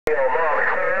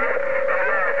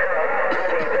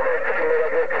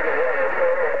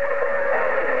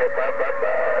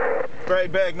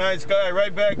Right back, nice guy.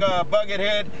 Right back,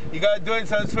 Buckethead. You guys doing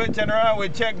some switching around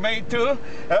with Checkmate too.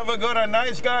 Have a good one,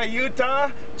 nice guy,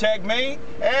 Utah, Checkmate,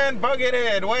 and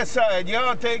Buckethead, West Side.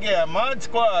 Y'all take care. Mod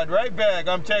Squad, right back.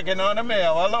 I'm checking on the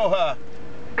mail. Aloha.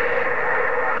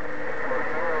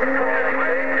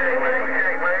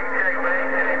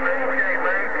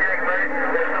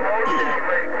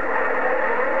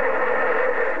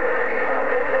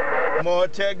 More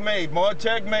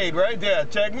checkmate, right there,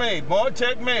 checkmate, more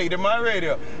checkmate in my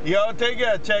radio. Y'all take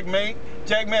care, checkmate.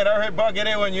 Checkmate, I heard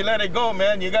Buckethead when you let it go,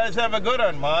 man. You guys have a good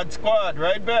one. Mod Squad,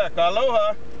 right back.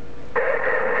 Aloha.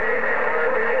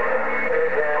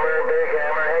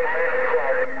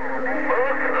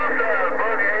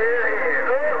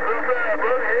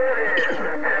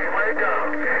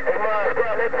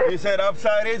 You said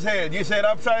upside his head. You said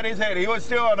upside his head. He was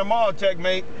still on the mall,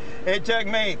 checkmate. Hey,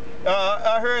 checkmate.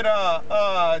 I heard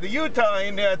the Utah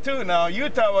in there too now.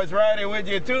 Utah was riding with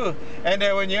you too. And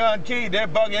then when you unkeyed,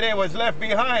 that Buckethead was left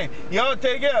behind. Y'all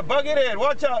take care. Buckethead,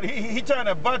 watch out. He trying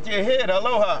to butt your head.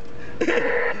 Aloha. Hey,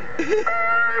 man,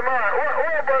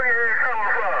 where Buckethead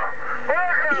coming from?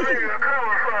 Where's that nigga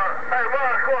coming from? Hey,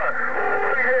 ModSquad, where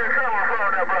Buckethead coming from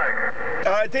that bike?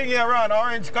 I think you're around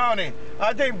Orange County.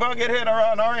 I think Buckethead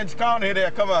around Orange County there.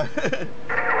 Come on.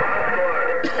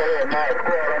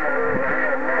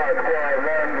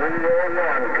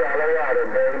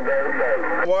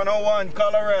 101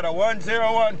 Colorado,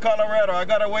 101 Colorado. I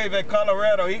got a wave at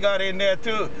Colorado. He got in there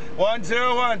too.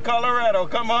 101 Colorado.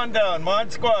 Come on down.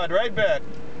 Mod Squad, right back.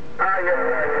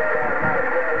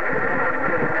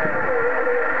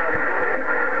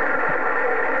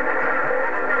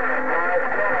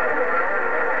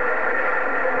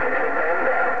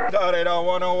 Got it on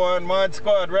 101 Mod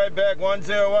Squad, right back.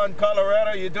 101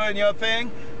 Colorado. You doing your thing?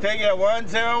 Take it.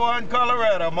 101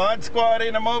 Colorado. Mod Squad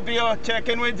in the Mobile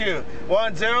checking with you.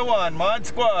 101 Mod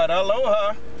Squad.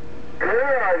 Aloha.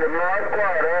 Yeah, the Mod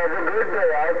Squad. Have a good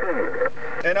day. I'll see you.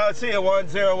 And I'll see you,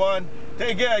 101.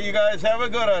 Take care, you guys. Have a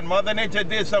good one. Mother Nature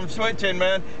did some switching,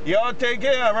 man. Y'all take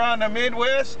care around the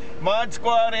Midwest. Mod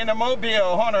Squad in the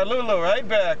Mobile, Honolulu. Right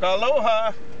back.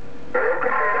 Aloha.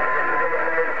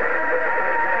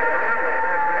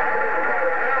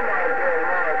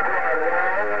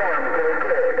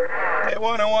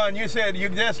 101, you said you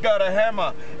just got a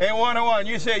hammer. Hey, 101,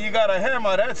 you said you got a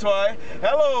hammer, that's why.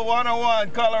 Hello, 101,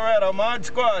 Colorado, Mod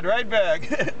Squad, right back.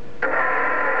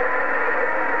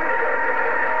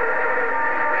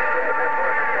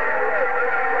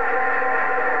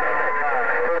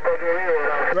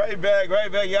 Right back,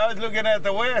 right back. Yeah, I was looking at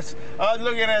the west. I was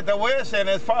looking at the west, and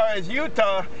as far as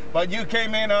Utah, but you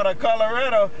came in out of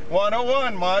Colorado.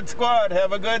 101, Mod Squad,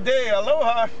 have a good day.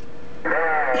 Aloha.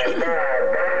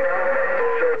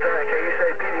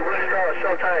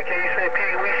 Showtime, can you say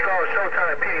Petey Weestraw?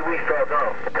 Showtime, Petey Weestraw,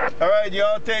 go. All right,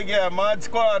 y'all take care. Mod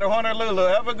Squad, Honolulu.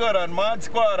 Have a good one. Mod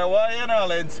Squad, Hawaiian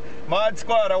Islands. Mod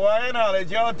Squad, Hawaiian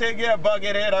Islands. Y'all take care,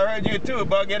 Buckethead. I heard you too,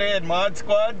 Buckethead. Mod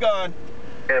Squad gone.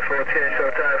 Yeah, 410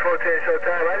 Showtime, 410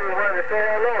 Showtime. I just wanted to say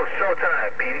hello.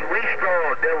 Showtime, Petey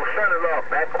Weestraw, Devil Son-in-law.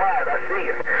 Back quiet, I see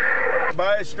you.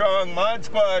 Bye, Strong. Mod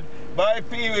Squad. Bye,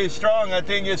 Pee Wee Strong. I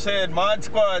think you said. Mod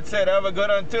Squad said, have a good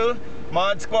one too.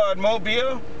 Mod Squad,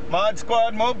 Mobile. Mod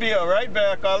Squad Mobile, right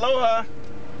back. Aloha.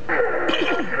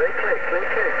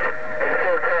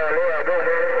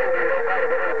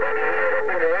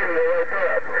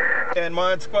 And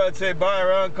Mod Squad said bye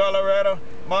around Colorado.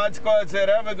 Mod Squad said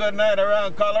have a good night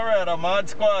around Colorado. Mod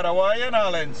Squad, Hawaiian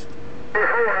Islands.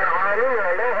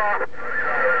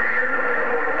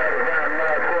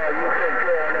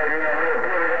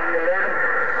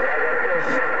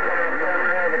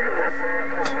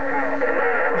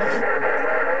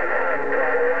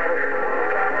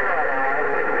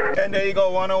 And there you go,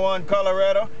 101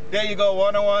 Colorado. There you go,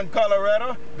 101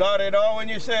 Colorado. Got it all when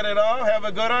you said it all. Have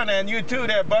a good one. And you too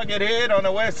there, Buckethead on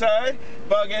the west side.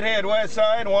 Buckethead west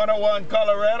side, 101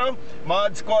 Colorado.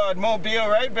 Mod Squad Mobile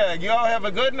right back. You all have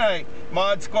a good night.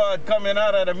 Mod Squad coming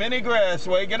out of the mini grass,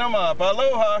 waking them up.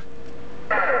 Aloha.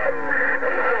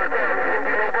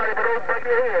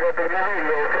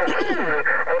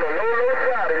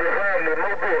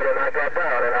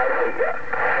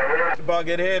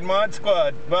 Buckethead Mod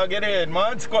Squad, Buckethead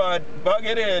Mod Squad,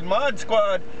 Buckethead Mod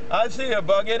Squad. I see you,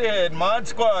 Buckethead Mod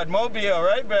Squad, Mobile,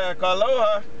 right back.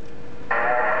 Aloha.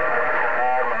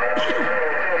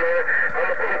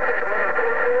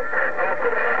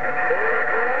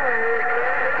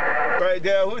 Right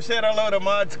there. Who said hello to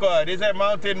Mod Squad? Is that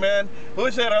Mountain Man?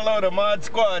 Who said hello to Mod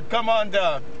Squad? Come on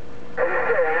down.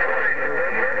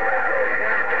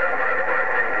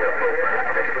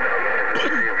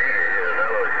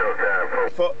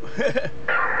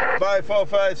 Bye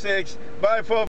 456. Bye 4.